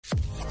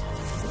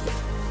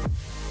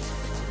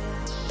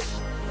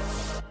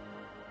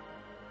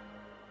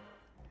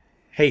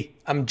Hey,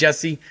 I'm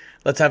Jesse.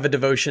 Let's have a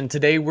devotion.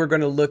 Today we're going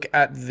to look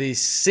at the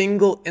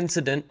single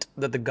incident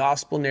that the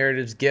gospel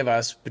narratives give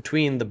us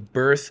between the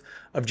birth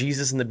of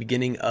Jesus and the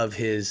beginning of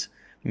his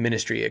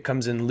ministry. It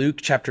comes in Luke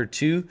chapter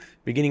 2,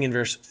 beginning in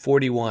verse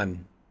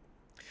 41.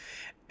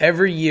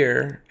 Every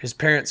year, his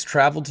parents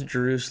traveled to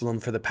Jerusalem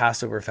for the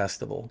Passover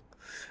festival.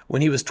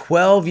 When he was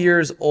 12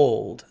 years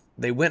old,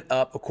 they went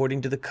up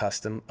according to the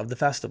custom of the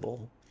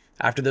festival.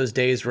 After those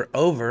days were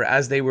over,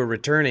 as they were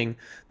returning,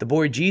 the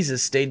boy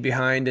Jesus stayed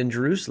behind in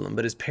Jerusalem,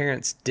 but his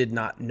parents did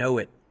not know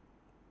it.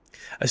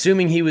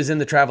 Assuming he was in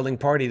the traveling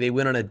party, they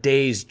went on a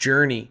day's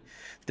journey.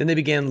 Then they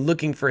began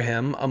looking for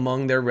him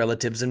among their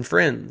relatives and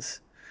friends.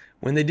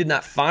 When they did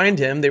not find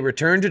him, they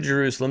returned to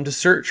Jerusalem to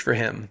search for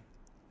him.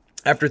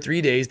 After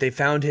 3 days, they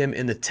found him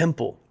in the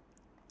temple,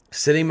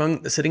 sitting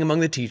among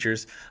the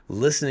teachers,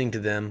 listening to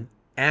them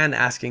and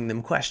asking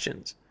them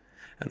questions.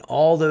 And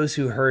all those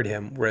who heard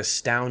him were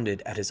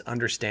astounded at his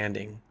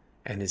understanding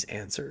and his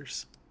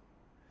answers.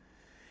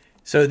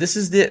 So this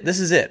is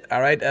it.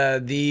 All right.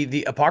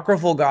 The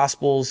apocryphal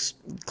gospels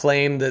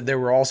claim that there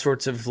were all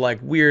sorts of like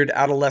weird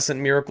adolescent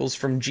miracles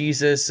from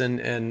Jesus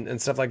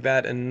and stuff like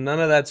that, and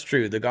none of that's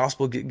true. The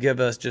gospel give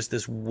us just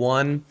this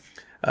one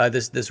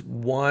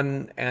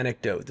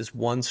anecdote, this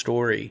one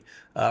story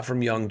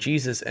from young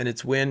Jesus, and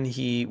it's when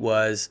he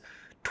was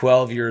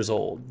 12 years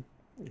old.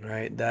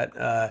 Right.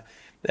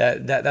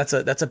 That's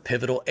a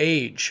pivotal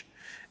age.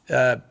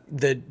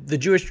 The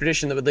Jewish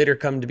tradition that would later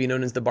come to be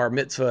known as the bar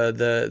mitzvah,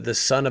 the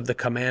son of the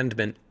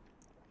commandment,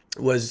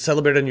 was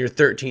celebrated on your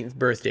 13th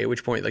birthday, at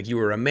which point, like, you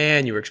were a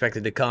man, you were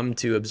expected to come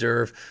to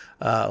observe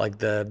like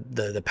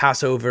the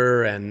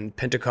Passover and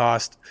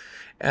Pentecost.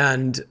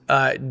 And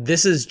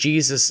this is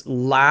Jesus'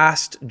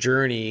 last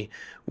journey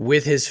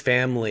with his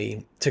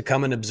family to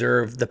come and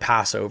observe the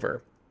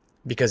Passover,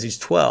 because he's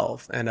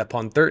 12, and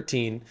upon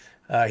 13,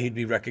 he'd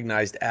be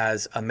recognized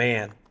as a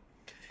man.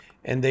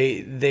 And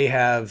they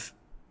have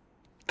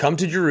come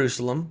to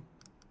Jerusalem,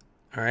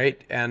 all right?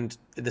 And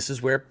this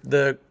is where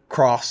the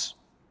cross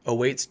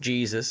awaits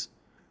Jesus,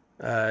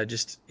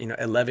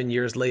 11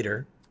 years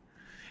later.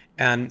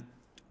 And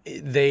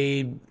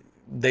they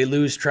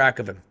lose track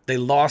of him. They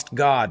lost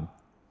God.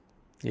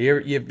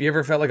 You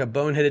ever felt like a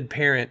boneheaded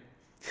parent?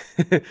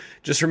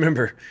 Just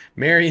remember,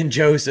 Mary and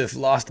Joseph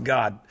lost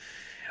God.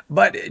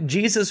 But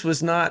Jesus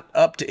was not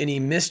up to any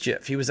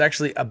mischief. He was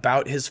actually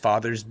about his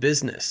Father's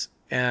business.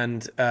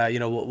 And,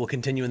 we'll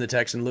continue in the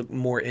text and look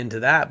more into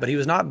that. But he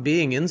was not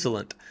being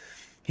insolent.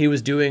 He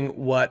was doing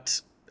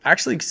what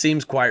actually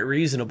seems quite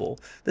reasonable.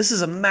 This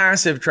is a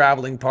massive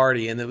traveling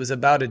party, and it was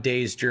about a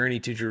day's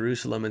journey to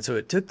Jerusalem. And so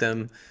it took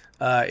them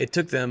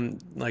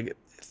like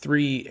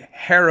 3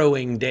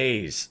 harrowing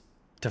days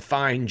to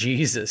find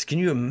Jesus. Can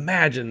you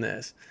imagine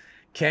this?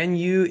 Can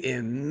you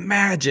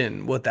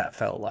imagine what that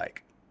felt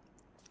like?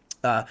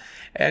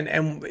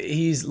 And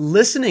he's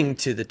listening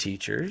to the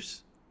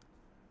teachers,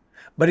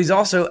 but he's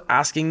also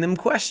asking them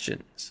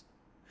questions.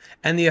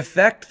 And the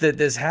effect that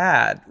this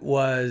had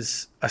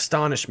was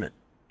astonishment.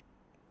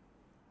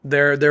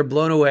 They're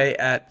blown away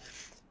at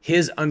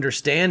his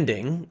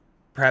understanding,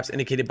 perhaps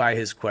indicated by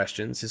his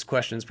questions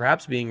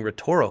perhaps being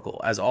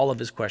rhetorical, as all of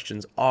his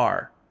questions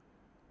are.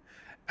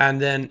 And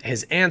then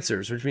his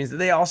answers, which means that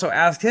they also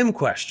asked him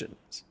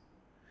questions.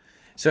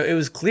 So it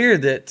was clear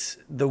that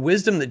the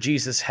wisdom that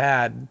Jesus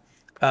had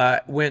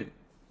went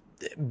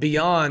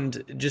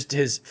beyond just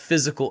his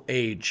physical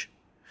age.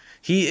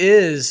 He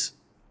is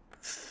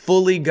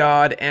fully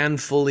God and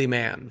fully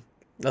man.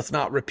 Let's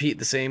not repeat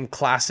the same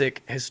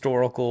classic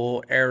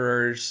historical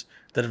errors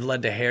that have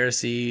led to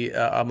heresy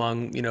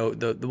among,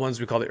 the ones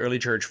we call the early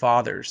church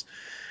fathers.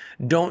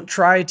 Don't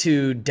try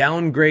to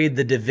downgrade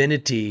the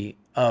divinity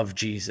of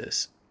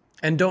Jesus,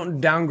 and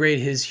don't downgrade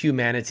his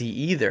humanity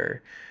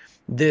either.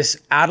 This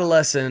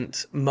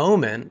adolescent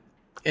moment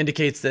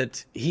indicates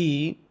that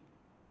he,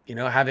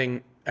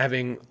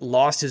 having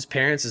lost his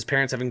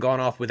parents having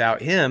gone off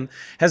without him,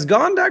 has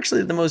gone to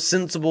actually the most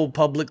sensible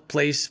public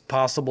place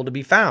possible to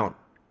be found.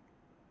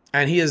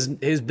 And he has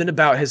been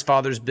about his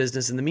Father's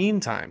business in the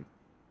meantime.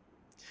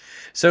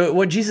 So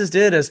what Jesus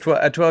did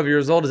at 12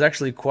 years old is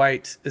actually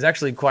quite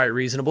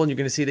reasonable, and you're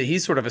going to see that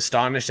he's sort of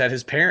astonished at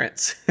his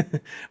parents.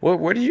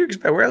 What do you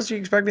expect? Where else do you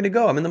expect me to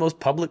go? I'm in the most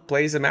public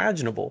place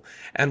imaginable.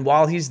 And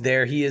while he's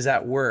there, he is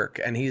at work,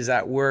 and he's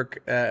at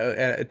work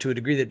to a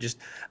degree that just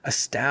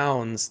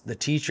astounds the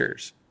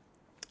teachers.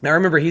 Now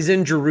remember, he's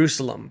in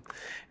Jerusalem,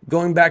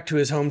 going back to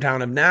his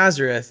hometown of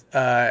Nazareth,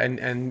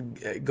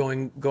 and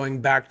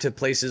going back to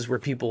places where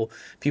people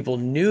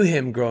knew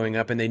him growing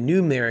up, and they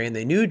knew Mary and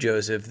they knew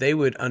Joseph. They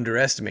would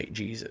underestimate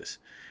Jesus,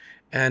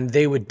 and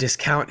they would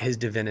discount his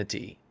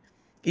divinity.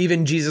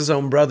 Even Jesus'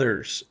 own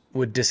brothers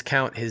would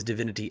discount his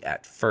divinity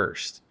at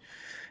first,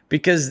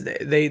 because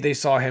they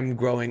saw him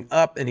growing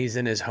up, and he's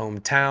in his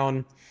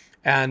hometown,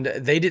 and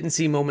they didn't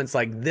see moments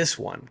like this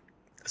one.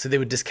 So they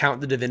would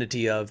discount the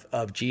divinity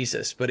of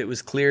Jesus. But it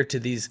was clear to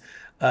these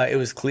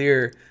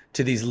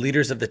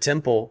leaders of the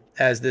temple,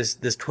 as this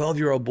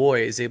 12-year-old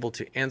boy is able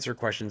to answer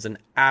questions and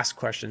ask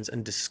questions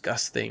and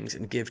discuss things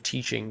and give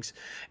teachings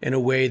in a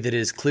way that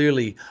is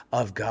clearly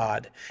of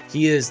God.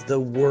 He is the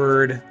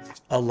Word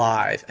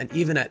alive. And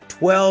even at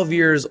 12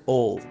 years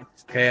old,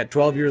 okay, at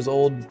 12 years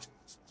old,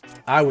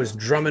 I was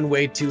drumming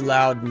way too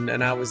loud,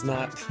 and I was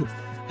not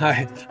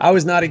I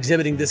was not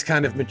exhibiting this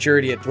kind of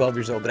maturity at 12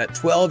 years old. But at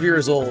 12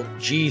 years old,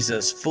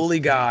 Jesus, fully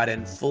God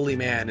and fully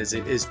man,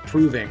 is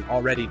proving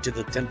already to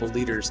the temple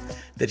leaders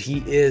that he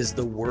is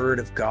the Word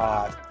of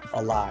God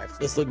alive.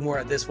 Let's look more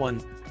at this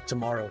one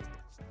tomorrow.